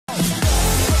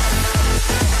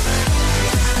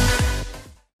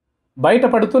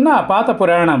బయటపడుతున్న పాత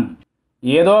పురాణం.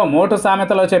 ఏదో మోటు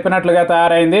సామెతలో చెప్పినట్లుగా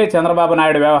తయారైంది చంద్రబాబు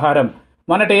నాయుడు వ్యవహారం.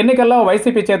 మొన్నటి ఎన్నికల్లో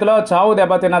వైసీపీ చేతిలో చావు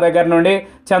దెబ్బతిన్న దగ్గర నుండి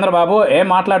చంద్రబాబు ఏం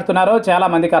మాట్లాడుతున్నారో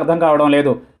చాలామందికి అర్థం కావడం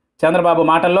లేదు. చంద్రబాబు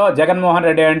మాటల్లో జగన్మోహన్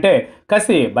రెడ్డి అంటే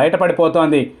కసి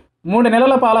బయటపడిపోతోంది. 3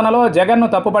 నెలల పాలనలో జగన్ను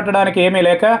తప్పుపట్టడానికి ఏమీ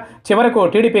లేక చివరకు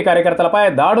టీడీపీ కార్యకర్తలపై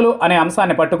దాడులు అనే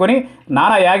అంశాన్ని పట్టుకుని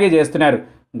నానా యాగి చేస్తున్నారు.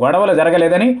 గొడవలు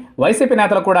జరగలేదని వైసీపీ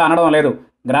నేతలు కూడా అనడం లేదు.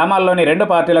 గ్రామాల్లోని 2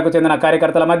 పార్టీలకు చెందిన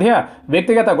కార్యకర్తల మధ్య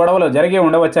వ్యక్తిగత గొడవలు జరిగి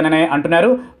ఉండవచ్చననే అంటున్నారు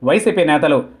వైసీపీ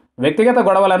నేతలు. వ్యక్తిగత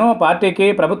గొడవలను పార్టీకి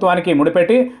ప్రభుత్వానికి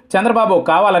ముడిపెట్టి చంద్రబాబు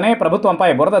కావాలనే ప్రభుత్వంపై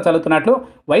బురద చల్లుతున్నట్లు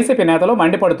వైసీపీ నేతలు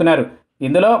మండిపడుతున్నారు.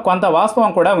 ఇందులో కొంత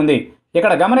వాస్తవం కూడా ఉంది.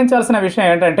 ఇక్కడ గమనించాల్సిన విషయం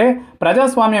ఏంటంటే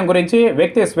ప్రజాస్వామ్యం గురించి,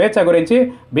 వ్యక్తి స్వేచ్ఛ గురించి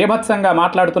బీభత్సంగా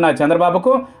మాట్లాడుతున్న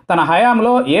చంద్రబాబుకు తన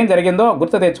హయాంలో ఏం జరిగిందో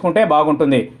గుర్తు తెచ్చుకుంటే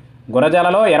బాగుంటుంది.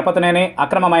 గురజాలలో ఎరపతనేని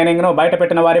అక్రమ మైనింగ్ను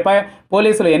బయటపెట్టిన వారిపై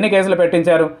పోలీసులు ఎన్ని కేసులు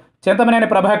పెట్టించారు? చింతమనేని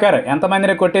ప్రభాకర్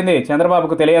ఎంతమందిని కొట్టింది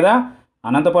చంద్రబాబుకు తెలియదా?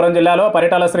 అనంతపురం జిల్లాలో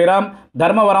పరిటాల శ్రీరామ్,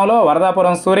 ధర్మవరంలో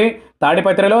వరదాపురం సూరి,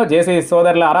 తాడిపత్రిలో జేసీ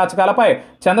సోదరుల అరాచకాలపై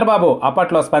చంద్రబాబు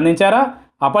అప్పట్లో స్పందించారా?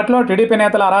 అప్పట్లో టీడీపీ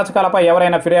నేతల అరాచకాలపై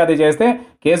ఎవరైనా ఫిర్యాదు చేస్తే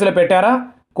కేసులు పెట్టారా?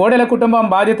 కోడెల కుటుంబం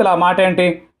బాధితుల మాట ఏంటి?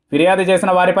 ఫిర్యాదు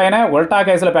చేసిన వారిపైనే ఉల్టా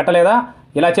కేసులు పెట్టలేదా?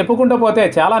 ఇలా చెప్పుకుంటూ పోతే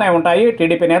చాలానే ఉంటాయి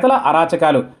టీడీపీ నేతల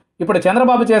అరాచకాలు. ఇప్పుడు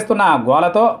చంద్రబాబు చేస్తున్న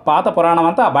గోలతో పాత పురాణం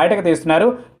అంతా బయటకు తీస్తున్నారు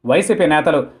వైసీపీ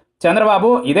నేతలు. చంద్రబాబు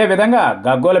ఇదే విధంగా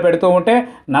గగ్గోలు పెడుతూ ఉంటే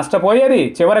నష్టపోయేది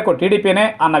చివరకు టీడీపీనే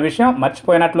అన్న విషయం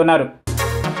మర్చిపోయినట్లున్నారు.